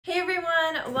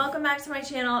everyone, welcome back to my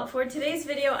channel. For today's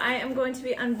video, I am going to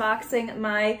be unboxing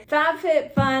my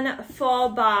FabFitFun fall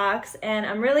box, and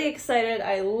I'm really excited.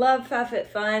 I love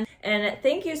FabFitFun, and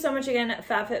thank you so much again,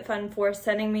 FabFitFun, for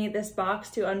sending me this box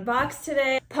to unbox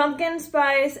today. Pumpkin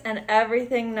spice and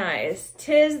everything nice.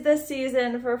 'Tis the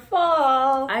season for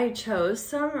fall. I chose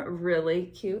some really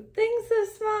cute things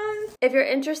this month. If you're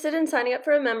interested in signing up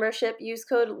for a membership, use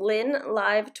code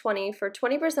Lynn.Live 20 for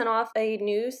 20% off a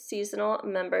new seasonal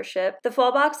membership. The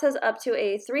fall box has up to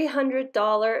a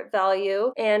 $300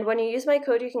 value, and when you use my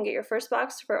code, you can get your first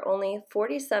box for only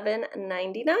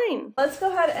 $47.99. Let's go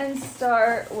ahead and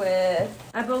start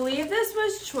with, I believe this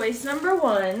was choice number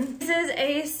 1. This is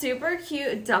a super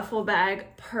cute duffel bag,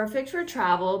 perfect for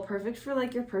travel, perfect for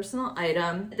like your personal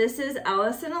item. This is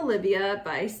Alice and Olivia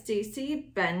by Stacy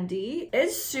Bendy.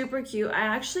 It's super cute. I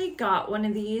actually got one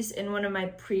of these in one of my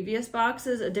previous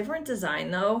boxes, a different design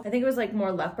though. I think it was like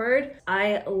more leopard.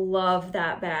 I love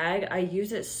that bag. I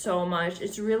use it so much.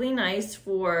 It's really nice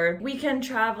for weekend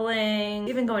traveling,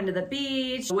 even going to the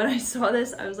beach. When I saw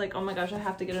this, I was like, oh my gosh, I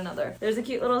have to get another. There's a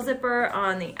cute little zipper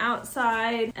on the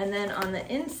outside, and then on the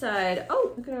inside,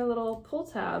 oh, look at our little pull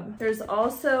tab. There's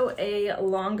also a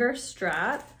longer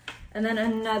strap, and then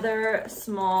another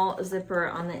small zipper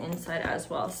on the inside as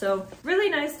well. So really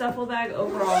nice duffel bag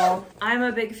overall. I'm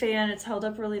a big fan. It's held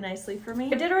up really nicely for me.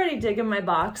 I did already dig in my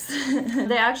box.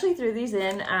 They actually threw these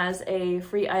in as a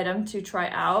free item to try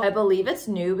out. I believe it's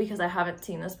new because I haven't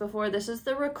seen this before. This is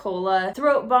the Ricola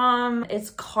Throat Balm. It's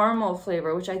caramel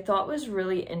flavor, which I thought was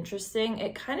really interesting.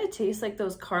 It kind of tastes like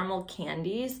those caramel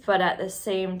candies, but at the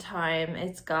same time,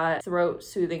 it's got throat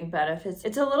soothing benefits.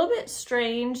 It's a little bit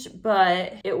strange,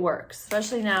 but it works.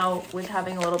 Especially now with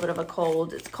having a little bit of a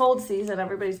cold. It's cold season,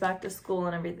 everybody's back to school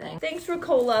and everything. Thanks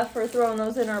Ricola for throwing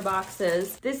those in our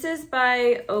boxes. This is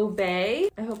by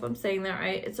Obey. I hope I'm saying that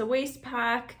right. It's a waist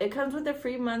pack. It comes with a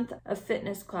free month of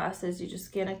fitness classes. You just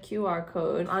scan a QR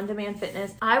code. On-demand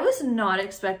fitness. I was not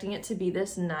expecting it to be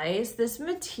this nice. This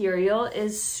material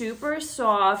is super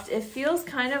soft. It feels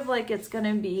kind of like it's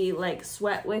gonna be like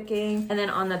sweat wicking. And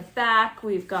then on the back,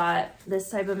 we've got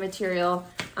this type of material.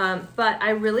 But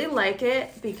I really like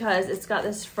it because it's got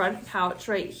this front pouch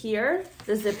right here,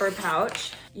 the zipper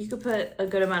pouch. You could put a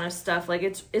good amount of stuff. Like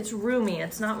it's roomy.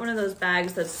 It's not one of those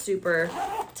bags that's super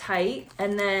tight.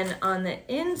 And then on the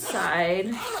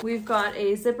inside, we've got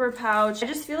a zipper pouch. I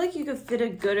just feel like you could fit a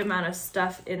good amount of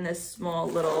stuff in this small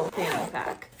little fanny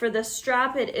pack. For the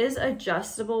strap, it is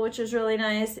adjustable, which is really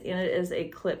nice. And it is a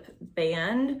clip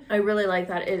band. I really like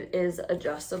that it is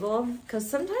adjustable because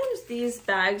sometimes these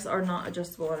bags are not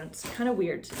adjustable and it's kind of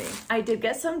weird to me. I did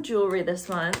get some jewelry this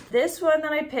month. This one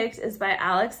that I picked is by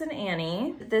Alex and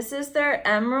Annie. This is their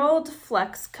Emerald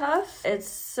Flex Cuff. It's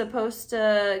supposed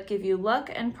to give you luck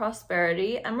and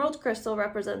prosperity. Emerald crystal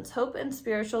represents hope and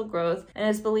spiritual growth and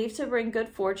is believed to bring good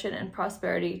fortune and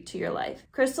prosperity to your life.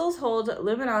 Crystals hold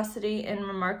luminosity in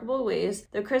remarkable ways.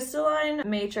 The crystalline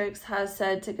matrix has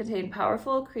said to contain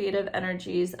powerful creative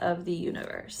energies of the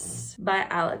universe. By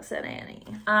Alex and Annie.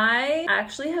 I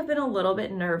actually have been a little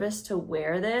bit nervous to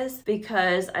wear this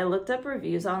because I looked up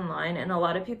reviews online and a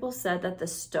lot of people said that the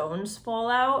stones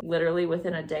fall out literally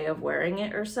within a day of wearing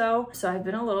it or so. So I've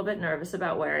been a little bit nervous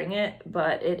about wearing it,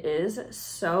 but it is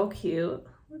so cute.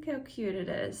 Look how cute it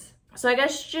is. So I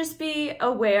guess just be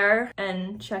aware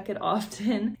and check it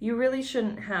often. You really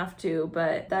shouldn't have to,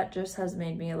 but that just has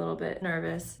made me a little bit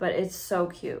nervous, but it's so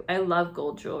cute. I love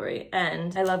gold jewelry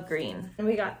and I love green. And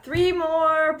we got 3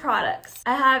 more products.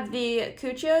 I have the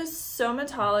Cuccios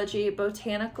Somatology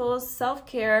Botanicals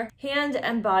Self-Care Hand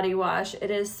and Body Wash. It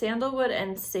is sandalwood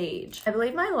and sage. I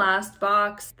believe my last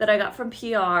box that I got from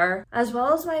PR, as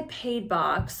well as my paid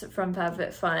box from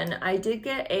FabFitFun, I did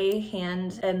get a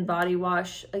hand and body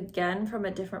wash again from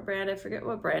a different brand. I forget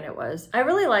what brand it was. I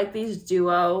really like these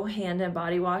duo hand and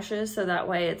body washes, so that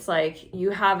way it's like you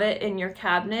have it in your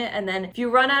cabinet, and then if you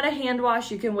run out of hand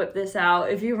wash, you can whip this out.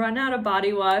 If you run out of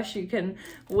body wash, you can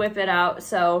whip it out.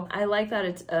 So I like that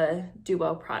it's a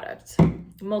duo product.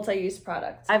 Multi-use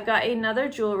product. I've got another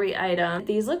jewelry item.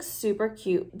 These look super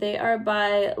cute. They are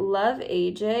by Love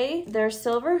AJ. They're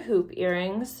silver hoop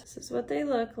earrings. This is what they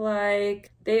look like.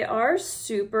 They are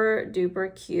super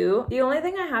duper cute. The only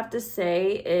thing I have to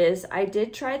say is I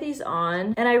did try these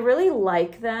on and I really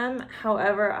like them.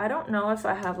 However, I don't know if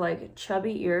I have like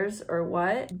chubby ears or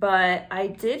what, but I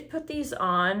did put these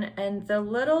on and the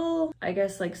little, I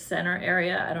guess like center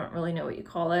area, I don't really know what you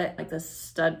call it, like the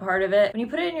stud part of it. When you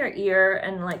put it in your ear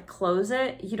and like close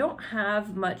it, you don't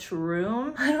have much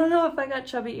room. I don't know if I got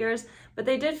chubby ears, but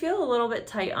they did feel a little bit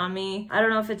tight on me. I don't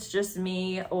know if it's just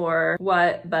me or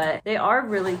what, but they are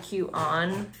really cute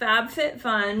on.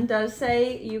 FabFitFun does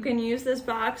say you can use this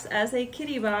box as a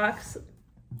kitty box.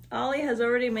 Ollie has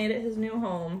already made it his new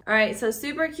home. All right, so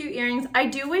super cute earrings. I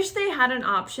do wish they had an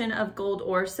option of gold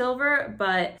or silver,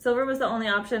 but silver was the only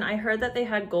option. I heard that they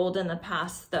had gold in the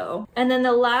past though. And then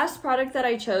the last product that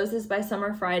I chose is by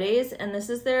Summer Fridays, and this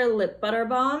is their lip butter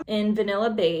balm in vanilla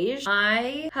beige.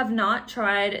 I have not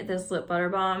tried this lip butter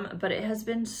balm, but it has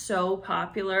been so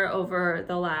popular over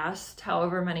the last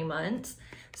however many months.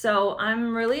 So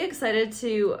I'm really excited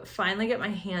to finally get my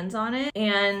hands on it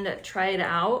and try it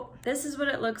out. This is what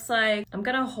it looks like. I'm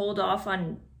gonna hold off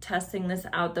on testing this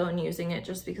out though and using it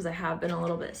just because I have been a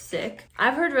little bit sick.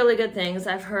 I've heard really good things.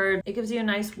 I've heard it gives you a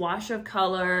nice wash of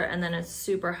color and then it's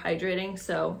super hydrating.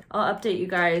 So I'll update you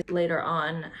guys later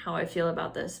on how I feel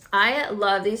about this. I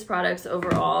love these products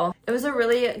overall. It was a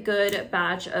really good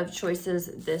batch of choices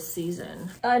this season.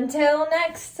 Until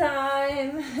next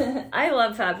time. I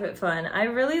love FabFitFun. I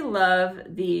really love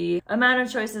the amount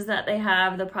of choices that they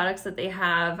have, the products that they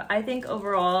have. I think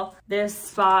overall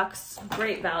this box,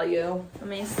 great value. Let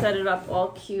me set it up all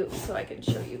cute so I can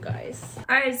show you guys.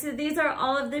 All right, so these are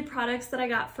all of the products that I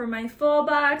got for my full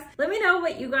box. Let me know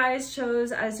what you guys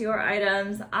chose as your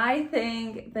items. I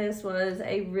think this was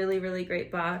a really, really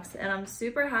great box and I'm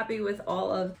super happy with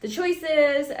all of the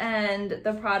choices and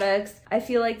the products. I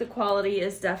feel like the quality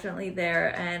is definitely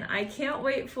there and I can't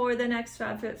wait for the next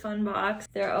FabFitFun box.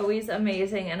 They're always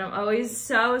amazing and I'm always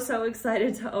so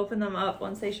excited to open them up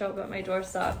once they show up at my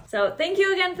doorstep. So thank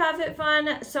you again,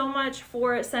 FabFitFun, so much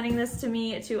for sending this to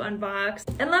me to unbox.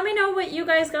 And let me know what you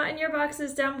guys got in your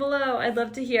boxes down below. I'd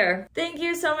love to hear. Thank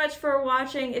you so much for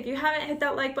watching. If you haven't hit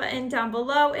that like button down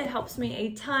below, it helps me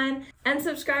a ton. And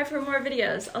subscribe for more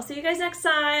videos. I'll see you guys next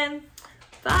time.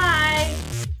 Bye.